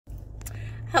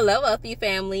Hello, wealthy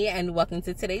family, and welcome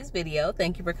to today's video.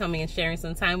 Thank you for coming and sharing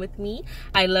some time with me.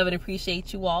 I love and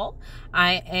appreciate you all.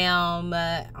 I am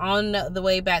on the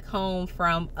way back home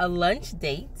from a lunch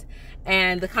date,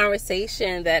 and the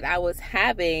conversation that I was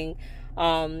having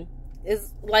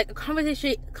is like a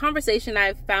conversation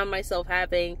I found myself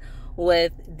having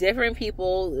with different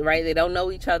people, right? They don't know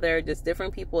each other, just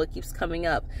different people. It keeps coming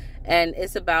up, and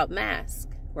it's about masks,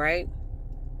 right?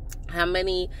 How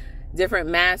many different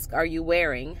masks are you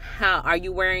wearing? How are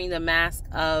you wearing the mask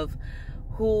of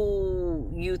who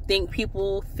you think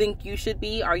people think you should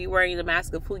be? Are you wearing the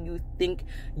mask of who you think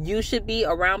you should be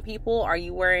around people? Are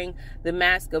you wearing the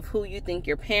mask of who you think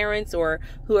your parents or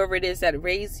whoever it is that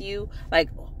raised you? Like,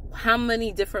 how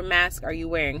many different masks are you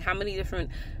wearing? How many different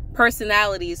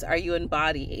personalities are you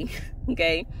embodying?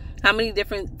 Okay, how many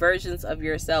different versions of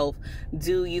yourself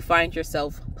do you find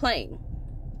yourself playing?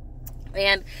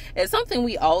 And it's something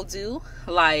we all do.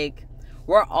 Like,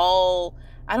 we're all,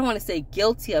 I don't want to say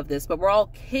guilty of this, but we're all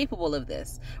capable of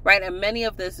this, right? And many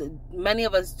of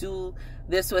us do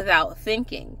this without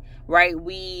thinking, right?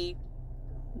 We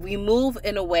move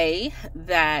in a way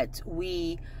that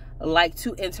we like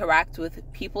to interact with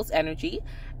people's energy.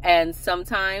 And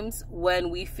sometimes when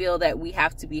we feel that we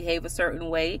have to behave a certain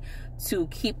way to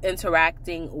keep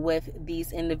interacting with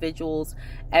these individuals'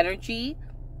 energy,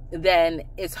 then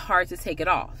it's hard to take it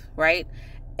off, right?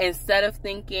 Instead of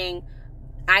thinking,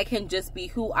 I can just be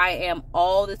who I am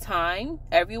all the time,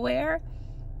 everywhere,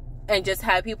 and just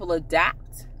have people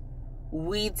adapt,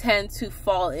 we tend to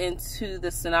fall into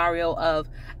the scenario of,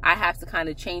 I have to kind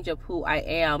of change up who I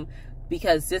am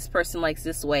because this person likes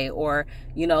this way, or,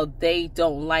 you know, they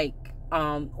don't like,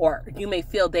 or you may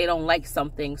feel they don't like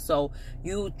something, so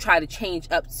you try to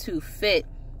change up to fit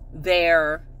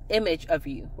their image of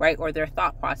you, right? Or their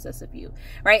thought process of you,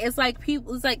 right? It's like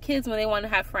people, it's like kids when they want to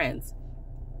have friends.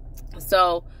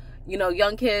 So, you know,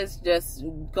 young kids just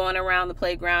going around the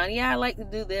playground. Yeah, I like to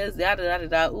do this, da da da da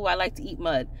da. Ooh, I like to eat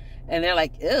mud. And they're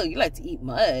like, ew, you like to eat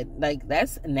mud? Like,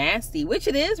 that's nasty, which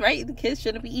it is, right? The kids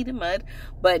shouldn't be eating mud.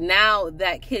 But now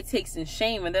that kid takes in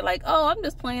shame and they're like, oh, I'm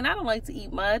just playing. I don't like to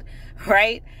eat mud,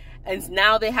 right? And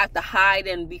now they have to hide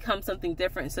and become something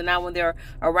different. So now when they're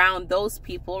around those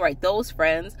people, right, those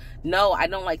friends, no, I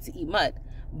don't like to eat mud.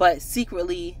 But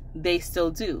secretly, they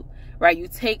still do, right? You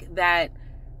take that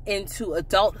into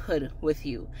adulthood with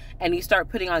you, and you start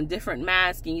putting on different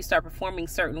masks, and you start performing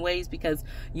certain ways because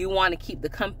you want to keep the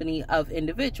company of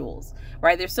individuals,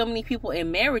 right? There's so many people in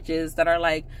marriages that are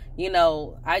like, you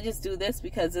know, I just do this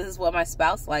because this is what my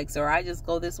spouse likes, or I just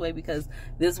go this way because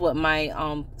this is what my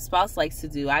spouse likes to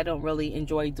do. I don't really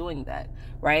enjoy doing that,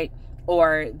 right?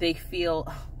 Or they feel,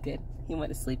 oh, good, he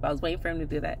went to sleep. I was waiting for him to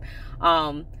do that.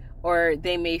 Or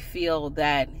they may feel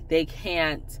that they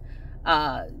can't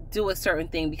do a certain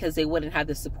thing because they wouldn't have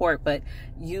the support, but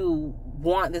you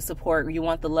want the support, you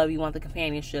want the love, you want the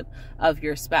companionship of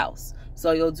your spouse.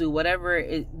 So you'll do whatever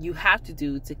you have to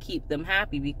do to keep them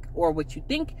happy, or what you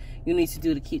think you need to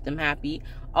do to keep them happy,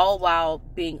 all while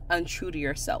being untrue to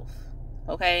yourself.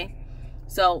 Okay?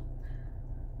 So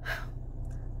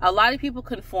a lot of people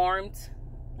conformed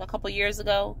a couple years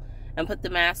ago and put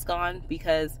the mask on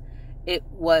because it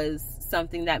was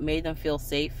something that made them feel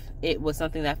safe. It was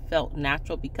something that felt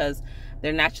natural because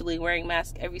they're naturally wearing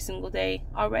masks every single day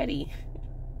already.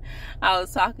 I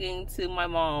was talking to my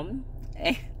mom,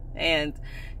 and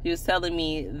she was telling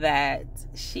me that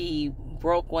she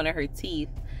broke one of her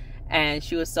teeth, and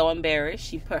she was so embarrassed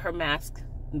she put her mask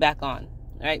back on,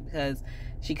 right? Because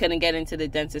she couldn't get into the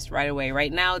dentist right away.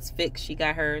 Right now it's fixed. She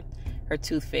got her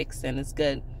tooth fixed and it's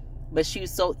good. But she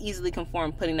was so easily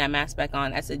conformed putting that mask back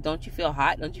on. I said, don't you feel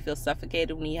hot? Don't you feel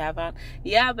suffocated when you have on?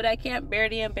 Yeah, but I can't bear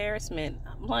the embarrassment.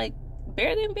 I'm like,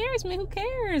 bear the embarrassment? Who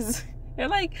cares? They're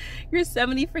like, you're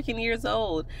 70 freaking years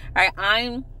old. All right,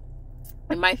 I'm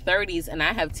in my 30s and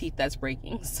I have teeth that's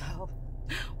breaking. So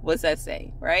what's that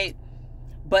say, right?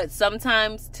 But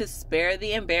sometimes to spare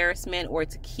the embarrassment or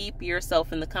to keep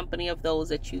yourself in the company of those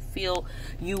that you feel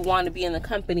you want to be in the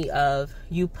company of,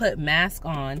 you put mask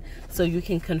on so you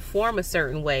can conform a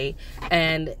certain way,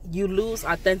 and you lose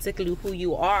authentically who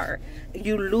you are.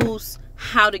 You lose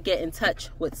how to get in touch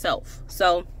with self.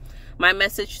 So my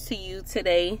message to you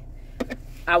today,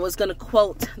 I was going to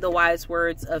quote the wise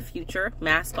words of Future,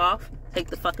 mask off, take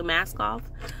the fucking mask off,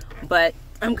 but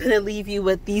I'm going to leave you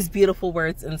with these beautiful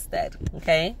words instead,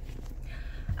 okay?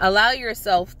 Allow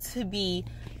yourself to be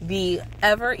the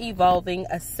ever-evolving,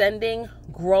 ascending,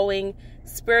 growing,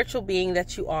 spiritual being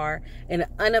that you are in an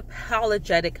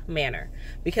unapologetic manner.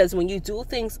 Because when you do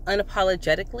things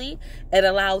unapologetically, it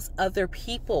allows other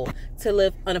people to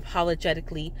live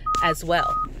unapologetically as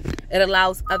well. It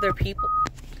allows other people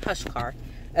hush car.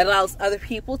 It allows other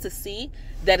people to see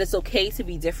that it's okay to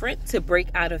be different, to break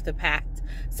out of the pact.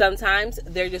 Sometimes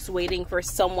they're just waiting for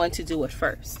someone to do it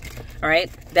first. All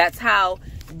right. That's how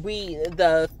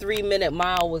the 3-minute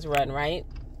mile was run, right?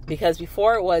 Because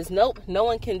before it was, nope, no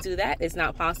one can do that. It's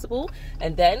not possible.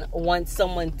 And then once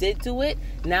someone did do it,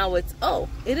 now it's, oh,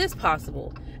 it is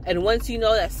possible. And once you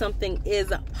know that something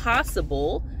is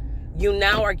possible, you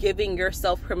now are giving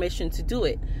yourself permission to do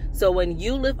it. So when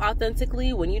you live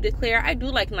authentically, when you declare, I do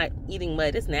like not eating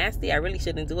mud, it's nasty, I really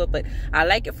shouldn't do it, but I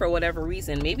like it for whatever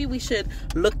reason. Maybe we should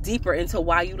look deeper into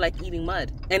why you like eating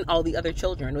mud and all the other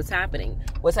children. What's happening?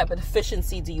 What type of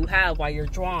deficiency do you have while you're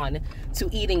drawn to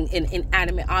eating an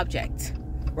inanimate object,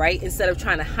 right? Instead of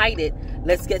trying to hide it,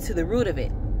 let's get to the root of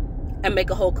it and make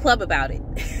a whole club about it,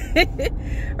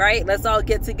 right? Let's all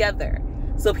get together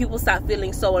so people stop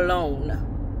feeling so alone.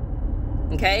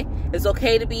 Okay? It's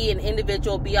okay to be an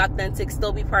individual, be authentic,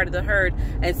 still be part of the herd,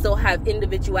 and still have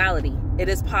individuality. It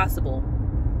is possible.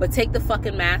 But take the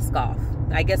fucking mask off.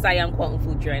 I guess I am quoting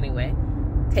Future anyway.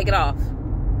 Take it off.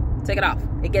 Take it off.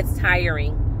 It gets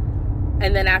tiring.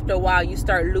 And then after a while, you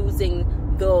start losing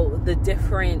the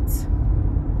different,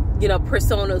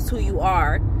 personas who you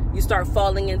are. You start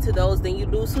falling into those, then you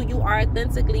lose who you are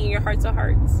authentically in your hearts of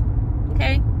hearts.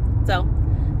 Okay? So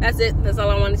that's it. That's all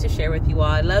I wanted to share with you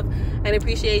all. I love and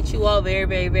appreciate you all. Very,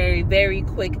 very, very, very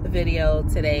quick video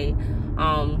today.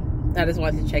 I just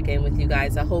wanted to check in with you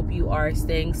guys. I hope you are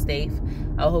staying safe.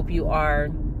 I hope you are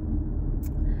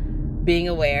being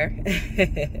aware.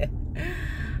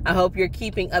 I hope you're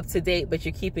keeping up to date, but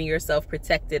you're keeping yourself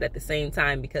protected at the same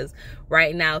time, because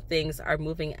right now things are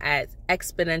moving at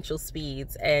exponential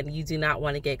speeds and you do not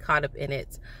want to get caught up in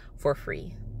it for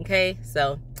free. Okay?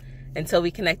 So until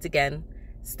we connect again,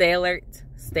 stay alert,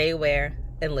 stay aware,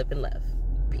 and live and love.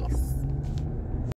 Peace.